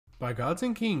By Gods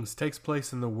and Kings takes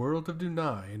place in the world of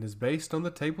Dunai and is based on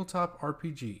the tabletop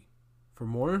RPG. For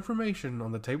more information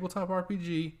on the tabletop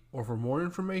RPG or for more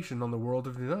information on the world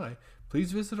of Dunai,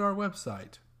 please visit our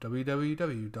website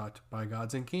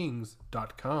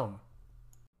www.bygodsandkings.com.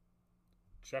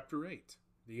 Chapter 8: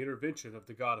 The Intervention of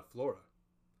the God of Flora.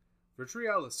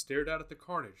 Virtualis stared out at the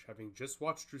carnage, having just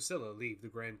watched Drusilla leave the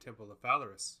Grand Temple of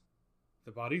Phalaris.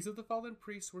 The bodies of the fallen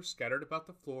priests were scattered about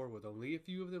the floor, with only a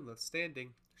few of them left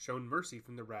standing, shown mercy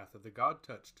from the wrath of the god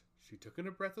touched. She took in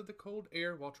a breath of the cold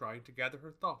air while trying to gather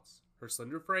her thoughts. Her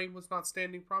slender frame was not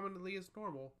standing prominently as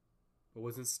normal, but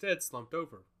was instead slumped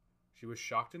over. She was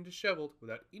shocked and disheveled,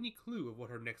 without any clue of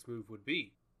what her next move would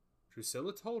be.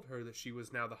 Drusilla told her that she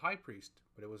was now the high priest,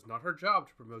 but it was not her job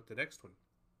to promote the next one.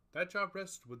 That job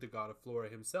rested with the god of Flora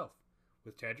himself.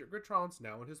 With Tandric Gratrans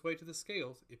now on his way to the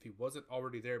scales, if he wasn't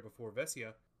already there before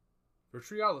Vesia,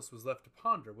 Virtualis was left to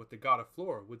ponder what the god of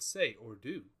Flora would say or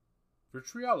do.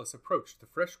 Virtualis approached the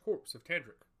fresh corpse of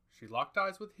Tandric. She locked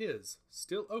eyes with his,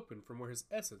 still open from where his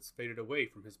essence faded away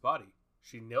from his body.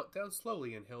 She knelt down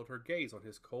slowly and held her gaze on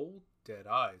his cold, dead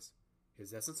eyes.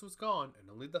 His essence was gone,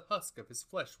 and only the husk of his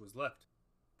flesh was left.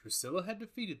 Drusilla had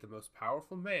defeated the most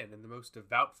powerful man and the most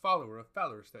devout follower of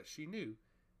Phalaris that she knew,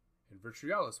 and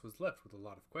Virtualis was left with a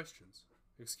lot of questions.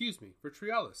 "Excuse me,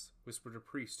 Virtualis," whispered a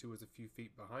priest who was a few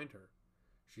feet behind her.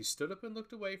 She stood up and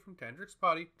looked away from Tandric's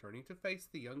body, turning to face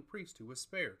the young priest who was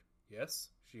spared.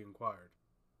 "Yes?" she inquired.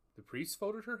 The priest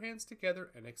folded her hands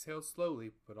together and exhaled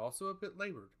slowly, but also a bit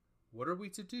labored. "What are we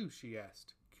to do?" she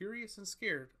asked, curious and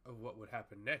scared of what would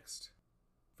happen next.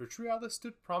 Virtualis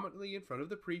stood prominently in front of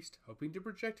the priest, hoping to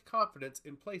project confidence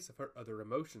in place of her other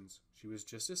emotions. She was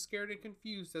just as scared and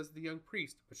confused as the young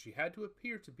priest, but she had to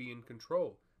appear to be in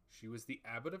control. She was the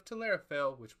abbot of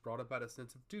Talerafel, which brought about a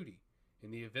sense of duty. In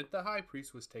the event the high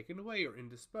priest was taken away or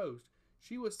indisposed,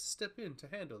 she was to step in to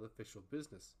handle official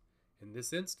business. In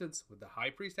this instance, with the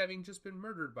high priest having just been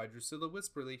murdered by Drusilla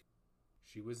Whisperleaf,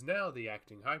 she was now the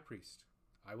acting high priest.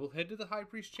 "I will head to the high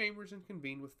priest's chambers and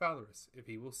convene with Phalaris, if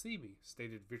he will see me,"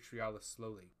 stated Virtualis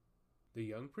slowly. The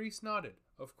young priest nodded.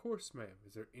 "Of course, ma'am.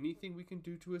 Is there anything we can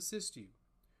do to assist you?"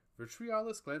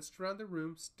 Virtualis glanced around the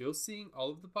room, still seeing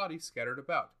all of the bodies scattered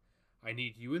about. "I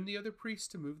need you and the other priests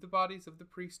to move the bodies of the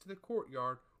priests to the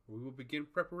courtyard, where we will begin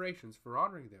preparations for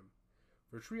honoring them."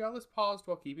 Virtualis paused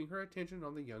while keeping her attention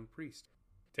on the young priest.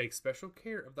 "Take special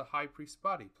care of the high priest's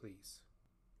body, please."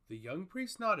 The young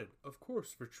priest nodded. "Of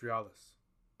course, Virtualis."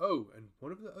 "Oh, and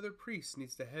one of the other priests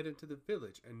needs to head into the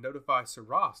village and notify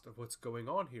Sarast of what's going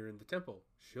on here in the temple.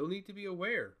 She'll need to be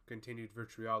aware," continued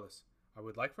Virtualis. "I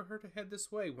would like for her to head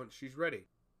this way once she's ready."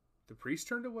 The priest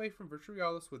turned away from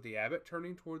Virtualis, with the abbot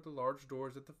turning toward the large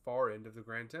doors at the far end of the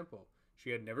Grand Temple.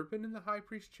 She had never been in the high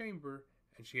priest's chamber,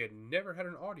 and she had never had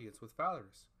an audience with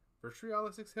Phalaris.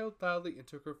 Virtualis exhaled loudly and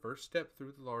took her first step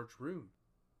through the large room.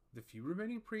 The few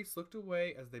remaining priests looked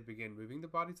away as they began moving the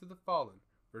bodies of the fallen.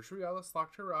 Virtualis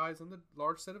locked her eyes on the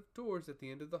large set of doors at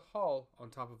the end of the hall on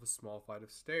top of a small flight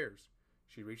of stairs.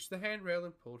 She reached the handrail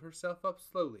and pulled herself up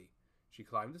slowly. She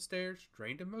climbed the stairs,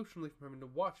 drained emotionally from having to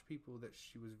watch people that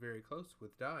she was very close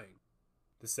with dying.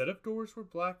 The set of doors were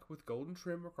black with golden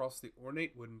trim across the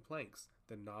ornate wooden planks.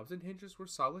 The knobs and hinges were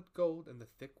solid gold, and the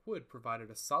thick wood provided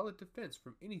a solid defense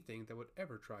from anything that would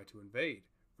ever try to invade.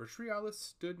 Virtualis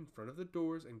stood in front of the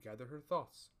doors and gathered her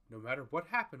thoughts. No matter what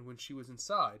happened when she was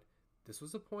inside, this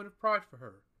was a point of pride for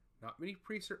her. Not many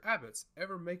priests or abbots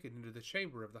ever make it into the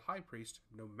chamber of the high priest,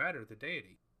 no matter the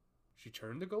deity. She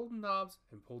turned the golden knobs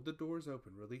and pulled the doors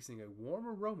open, releasing a warm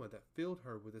aroma that filled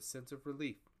her with a sense of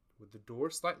relief. With the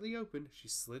door slightly opened, she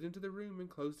slid into the room and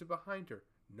closed it behind her,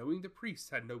 knowing the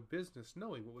priests had no business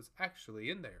knowing what was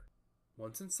actually in there.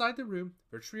 Once inside the room,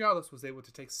 Virtualis was able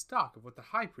to take stock of what the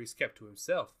high priest kept to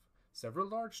himself. Several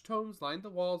large tomes lined the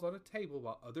walls on a table,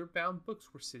 while other bound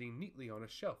books were sitting neatly on a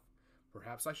shelf.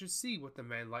 "Perhaps I should see what the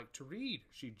man liked to read,"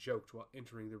 she joked while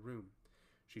entering the room.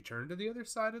 She turned to the other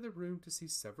side of the room to see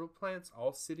several plants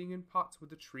all sitting in pots,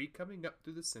 with a tree coming up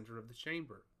through the center of the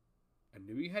chamber. "I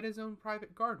knew he had his own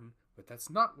private garden, but that's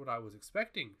not what I was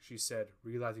expecting," she said,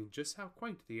 realizing just how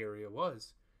quaint the area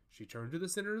was. She turned to the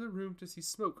center of the room to see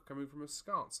smoke coming from a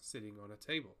sconce sitting on a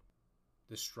table.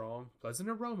 The strong, pleasant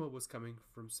aroma was coming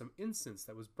from some incense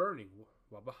that was burning,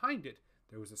 while behind it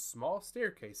there was a small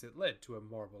staircase that led to a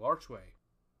marble archway.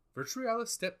 Virtualis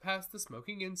stepped past the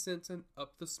smoking incense and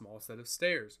up the small set of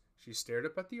stairs. She stared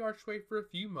up at the archway for a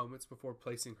few moments before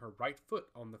placing her right foot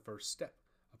on the first step.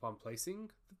 Upon placing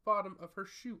the bottom of her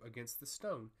shoe against the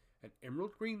stone, an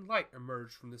emerald green light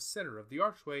emerged from the center of the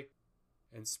archway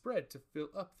and spread to fill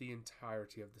up the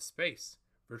entirety of the space.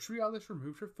 Virtualis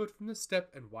removed her foot from the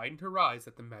step and widened her eyes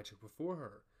at the magic before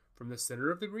her. From the center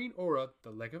of the green aura,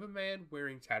 the leg of a man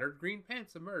wearing tattered green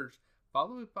pants emerged,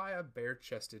 followed by a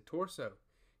bare-chested torso.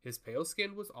 His pale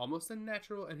skin was almost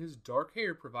unnatural, and his dark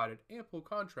hair provided ample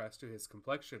contrast to his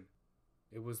complexion.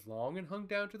 It was long and hung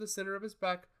down to the center of his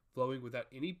back, flowing without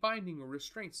any binding or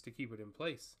restraints to keep it in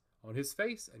place. On his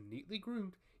face, a neatly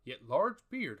groomed, yet large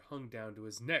beard hung down to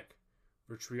his neck.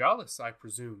 "Virtualis, I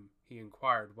presume?" he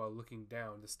inquired while looking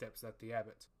down the steps at the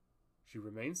abbot. She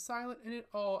remained silent and in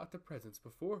awe at the presence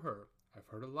before her. "I've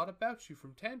heard a lot about you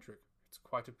from Tandric. It's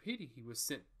quite a pity he was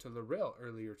sent to Lorel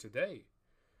earlier today."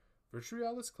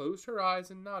 Virtualis closed her eyes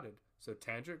and nodded. "So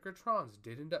Tandric Gertrans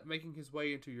did end up making his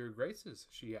way into your graces?"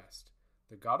 she asked.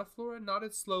 The god of Flora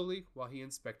nodded slowly while he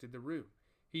inspected the room.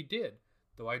 "He did,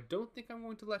 though I don't think I'm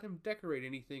going to let him decorate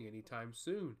anything anytime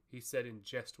soon," he said in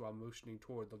jest while motioning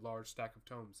toward the large stack of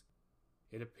tomes.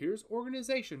 "It appears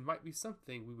organization might be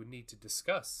something we would need to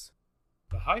discuss."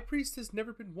 "The high priest has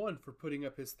never been one for putting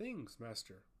up his things,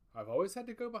 master. I've always had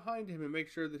to go behind him and make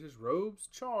sure that his robes,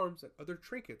 charms, and other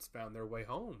trinkets found their way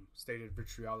home," stated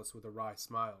Virtualis with a wry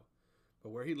smile.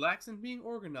 "But where he lacks in being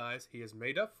organized, he has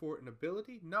made up for it in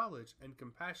ability, knowledge, and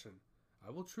compassion. I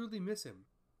will truly miss him."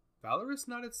 Valorous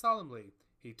nodded solemnly.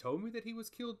 "He told me that he was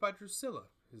killed by Drusilla.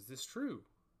 Is this true?"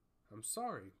 "I'm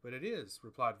sorry, but it is,"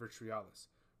 replied Virtualis.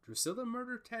 "Drusilla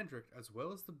murdered Tandric as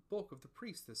well as the bulk of the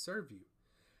priests that serve you."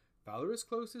 Valorous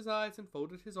closed his eyes and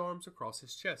folded his arms across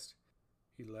his chest.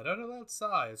 He let out a loud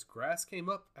sigh as grass came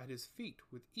up at his feet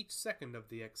with each second of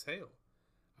the exhale.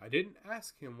 "I didn't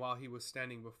ask him while he was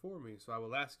standing before me, so I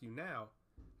will ask you now,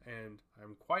 and I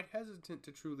am quite hesitant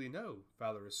to truly know."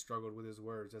 Valorous struggled with his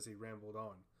words as he rambled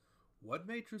on. "What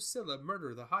made Drusilla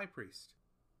murder the high priest?"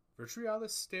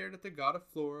 Virtualis stared at the god of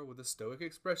Flora with a stoic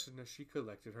expression as she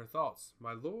collected her thoughts.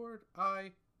 "My lord,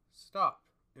 "Stop,"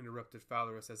 interrupted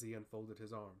Valorous as he unfolded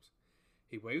his arms.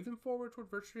 He waved them forward toward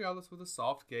Virtualis with a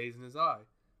soft gaze in his eye.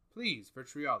 "Please,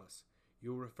 Virtualis,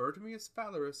 you will refer to me as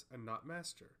Valorous and not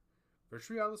master."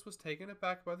 Virtualis was taken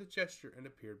aback by the gesture and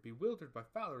appeared bewildered by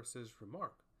Valorous's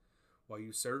remark. "While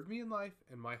you served me in life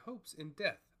and my hopes in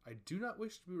death, I do not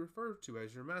wish to be referred to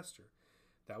as your master.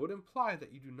 That would imply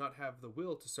that you do not have the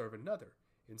will to serve another.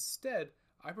 Instead,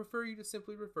 I prefer you to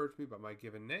simply refer to me by my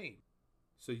given name."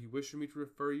 "So you wish for me to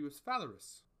refer you as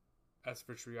Valorous?" asked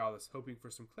Virtualis, hoping for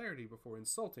some clarity before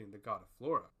insulting the god of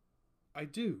Flora. "I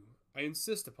do. I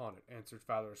insist upon it," answered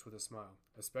Valorous with a smile,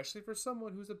 "especially for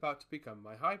someone who is about to become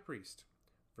my high priest."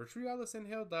 Virtualis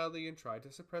inhaled loudly and tried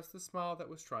to suppress the smile that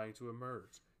was trying to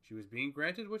emerge. She was being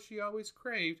granted what she always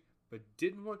craved, but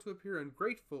didn't want to appear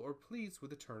ungrateful or pleased with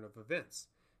the turn of events.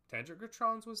 Tandric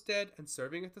Gertrans was dead and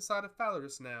serving at the side of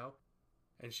Valorous now,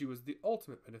 and she was the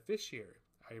ultimate beneficiary.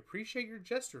 "I appreciate your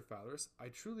gesture, Valorous. I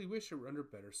truly wish it were under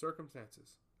better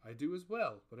circumstances." "I do as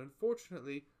well, but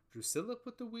unfortunately, Drusilla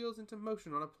put the wheels into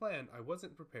motion on a plan I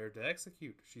wasn't prepared to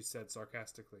execute," she said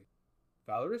sarcastically.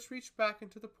 Valorous reached back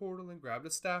into the portal and grabbed a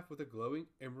staff with a glowing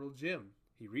emerald gem.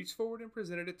 He reached forward and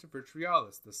presented it to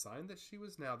Virtualis, the sign that she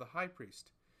was now the high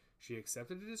priest. She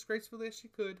accepted it as gracefully as she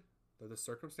could, though the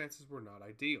circumstances were not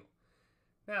ideal.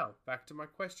 "Now, back to my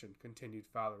question," continued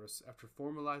Valorous after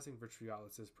formalizing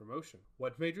Virtualis' promotion.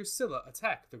 "What made Drusilla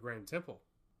attack the Grand Temple?"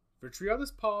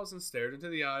 Virtualis paused and stared into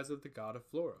the eyes of the god of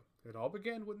Flora. It all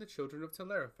began when the children of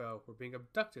Telerifel were being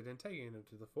abducted and taken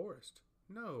into the forest.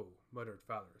 "No," muttered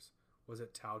Valorous. "Was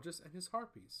it Talgus and his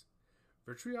harpies?"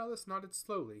 Virtualis nodded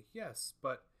slowly. "Yes,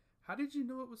 but how did you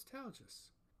know it was Talgus?"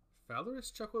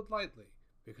 Valorous chuckled lightly.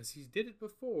 "Because he did it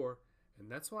before,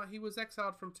 and that's why he was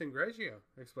exiled from Tengregia,"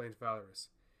 explained Valorous.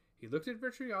 He looked at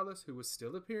Virtualis, who was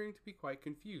still appearing to be quite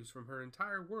confused from her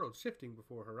entire world shifting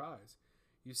before her eyes.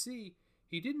 "You see,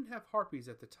 he didn't have harpies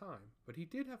at the time, but he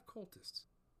did have cultists.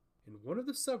 In one of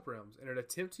the subrealms, in an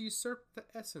attempt to usurp the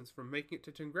essence from making it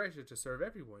to Tengregia to serve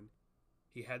everyone,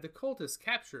 he had the cultists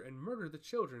capture and murder the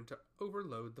children to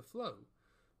overload the flow,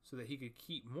 so that he could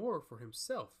keep more for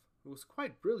himself. It was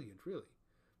quite brilliant, really,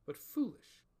 but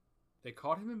foolish. They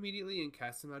caught him immediately and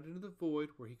cast him out into the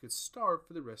void where he could starve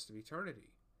for the rest of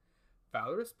eternity."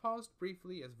 Valorous paused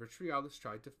briefly as Virtualis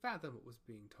tried to fathom what was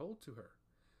being told to her.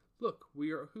 "Look,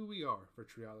 we are who we are,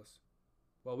 Virtualis.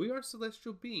 While we are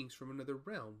celestial beings from another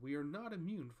realm, we are not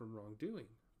immune from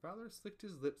wrongdoing." Valorous licked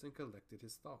his lips and collected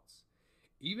his thoughts.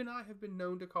 "Even I have been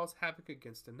known to cause havoc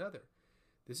against another.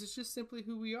 This is just simply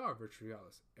who we are,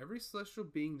 Virtualis. Every celestial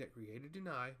being that created and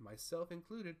I, myself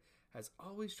included, has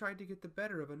always tried to get the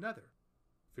better of another."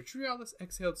 Virtualis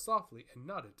exhaled softly and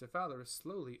nodded to Valorous,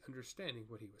 slowly understanding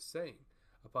what he was saying.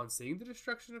 Upon seeing the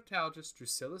destruction of Talgus,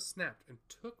 Drusilla snapped and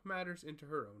took matters into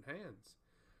her own hands.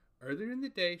 "Earlier in the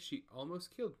day, she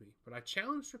almost killed me, but I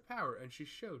challenged her power and she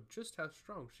showed just how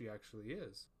strong she actually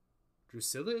is."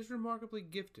 Drusilla is remarkably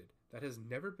gifted. That has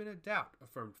never been a doubt,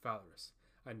 affirmed Phalaris.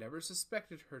 I never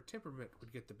suspected her temperament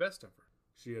would get the best of her.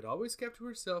 She had always kept to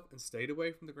herself and stayed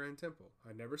away from the Grand Temple.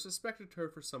 I never suspected her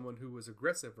for someone who was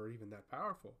aggressive or even that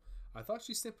powerful. I thought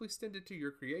she simply tended to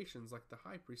your creations like the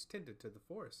High Priest tended to the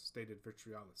forest, stated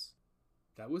Vitriolus.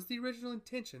 That was the original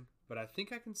intention, but I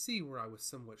think I can see where I was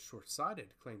somewhat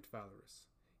short-sighted, claimed Phalaris.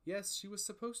 Yes, she was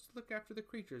supposed to look after the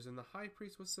creatures, and the High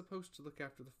Priest was supposed to look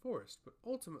after the forest, but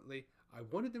ultimately, I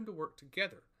wanted them to work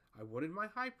together. I wanted my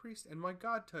High Priest and my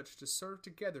God Touch to serve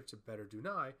together to better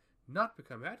Dunai, not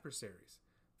become adversaries.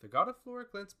 The God of Flora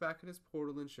glanced back at his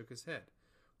portal and shook his head.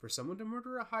 For someone to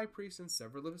murder a High Priest and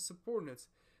several of his subordinates,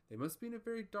 they must be in a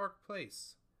very dark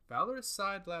place. Phalaris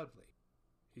sighed loudly.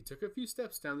 He took a few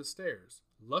steps down the stairs.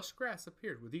 Lush grass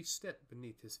appeared with each step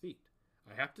beneath his feet.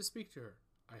 I have to speak to her.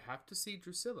 I have to see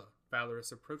Drusilla.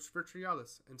 Phalaris approached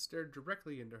Vitriolus and stared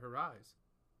directly into her eyes.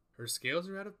 Her scales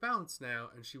are out of balance now,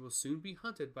 and she will soon be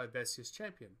hunted by Vesia's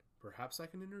champion. Perhaps I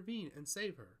can intervene and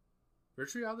save her.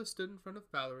 Vitriolus stood in front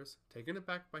of Phalaris, taken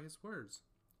aback by his words.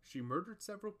 She murdered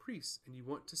several priests, and you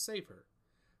want to save her.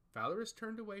 Phalaris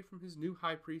turned away from his new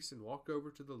high priest and walked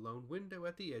over to the lone window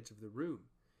at the edge of the room.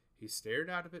 He stared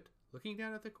out of it, looking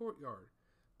down at the courtyard.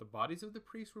 The bodies of the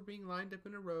priests were being lined up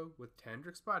in a row, with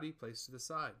Tandric's body placed to the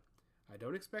side. I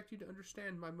don't expect you to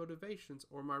understand my motivations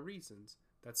or my reasons.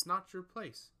 That's not your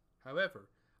place. However,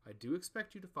 I do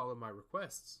expect you to follow my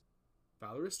requests.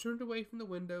 Phalaris turned away from the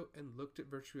window and looked at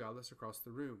Vitriolus across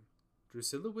the room.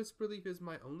 Drusilla Whisperleaf is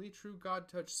my only true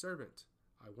God-touch servant.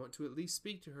 I want to at least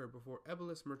speak to her before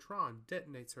Ebolus Mertron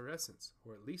detonates her essence,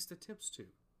 or at least attempts to.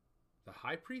 The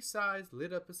High Priest's eyes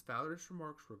lit up as Phalaris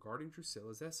remarked regarding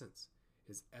Drusilla's essence.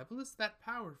 Is Ebolus that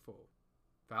powerful?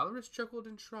 Phalaris chuckled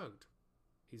and shrugged.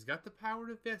 He's got the power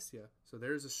of Vesia, so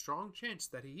there is a strong chance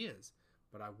that he is,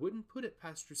 but I wouldn't put it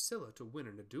past Drusilla to win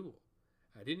in a duel.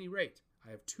 At any rate,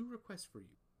 I have two requests for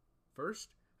you. First,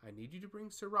 I need you to bring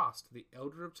Sarast, the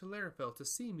Elder of Telerifel, to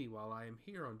see me while I am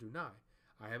here on Dunai.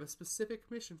 I have a specific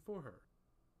mission for her.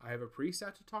 I have a priest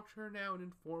out to talk to her now and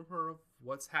inform her of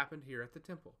what's happened here at the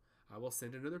temple. I will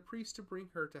send another priest to bring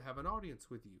her to have an audience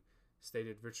with you,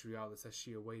 stated Vitriolus as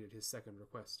she awaited his second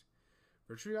request.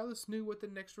 Vitriolus knew what the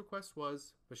next request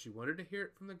was, but she wanted to hear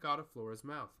it from the God of Flora's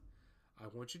mouth. I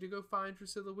want you to go find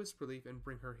Drusilla Whisperleaf and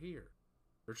bring her here.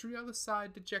 Vitriolus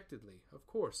sighed dejectedly. Of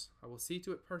course, I will see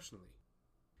to it personally.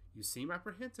 You seem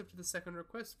apprehensive to the second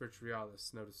request,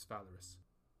 Vitriolus, noticed Phalaris.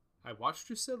 I watched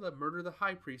Drusilla murder the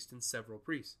High Priest and several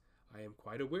priests. I am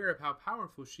quite aware of how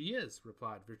powerful she is,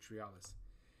 replied Vitriolus.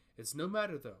 It's no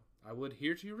matter, though. I will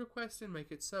adhere to your request and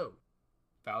make it so.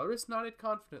 Phalaris nodded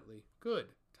confidently. Good.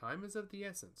 Time is of the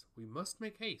essence. We must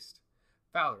make haste.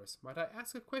 Phalaris, might I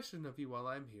ask a question of you while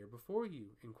I am here before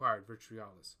you? Inquired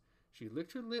Vitriolus. She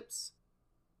licked her lips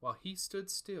while he stood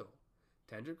still.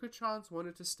 Tandric Krachans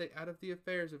wanted to stay out of the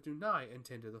affairs of Dunai and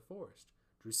tend to the forest.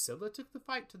 Drusilla took the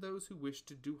fight to those who wished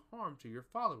to do harm to your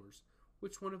followers.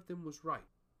 Which one of them was right?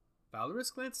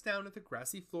 Phalaris glanced down at the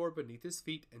grassy floor beneath his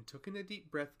feet and took in a deep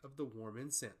breath of the warm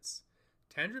incense.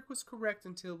 Tandric was correct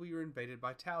until we were invaded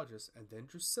by Talgus, and then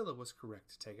Drusilla was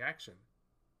correct to take action.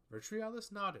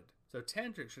 Vitriolus nodded. So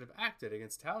Tandric should have acted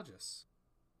against Talgus.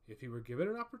 If he were given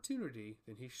an opportunity,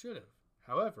 then he should have.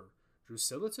 However,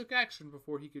 Drusilla took action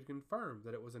before he could confirm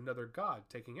that it was another god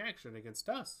taking action against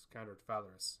us, countered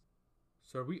Phalaris.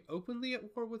 So are we openly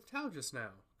at war with Talgus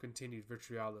now? Continued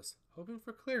Vitriolus, hoping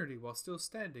for clarity while still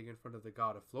standing in front of the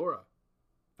god of Flora.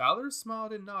 Phalaris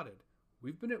smiled and nodded.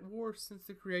 We've been at war since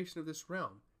the creation of this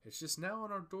realm. It's just now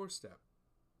on our doorstep.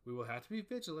 We will have to be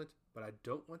vigilant, but I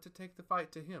don't want to take the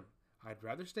fight to him. I'd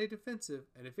rather stay defensive,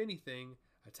 and if anything,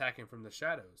 attack him from the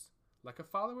shadows. Like a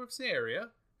follower of Saeria,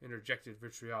 interjected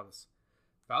Vitriolus.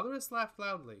 Phalaris laughed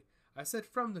loudly. I said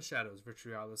from the shadows,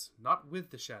 Vitriolus, not with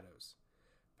the shadows.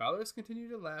 Phalaris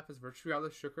continued to laugh as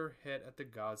Vitriolus shook her head at the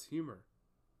god's humor.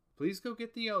 Please go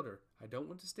get the Elder. I don't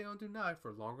want to stay on Dunai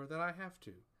for longer than I have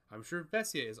to. I'm sure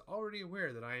Vesia is already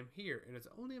aware that I am here, and it's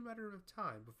only a matter of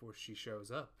time before she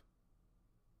shows up.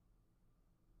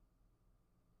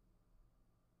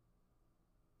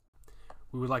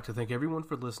 We would like to thank everyone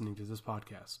for listening to this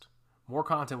podcast. More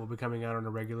content will be coming out on a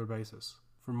regular basis.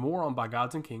 For more on By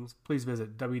Gods and Kings, please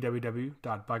visit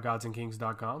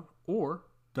www.bygodsandkings.com or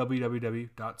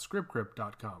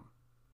www.scriptcrypt.com.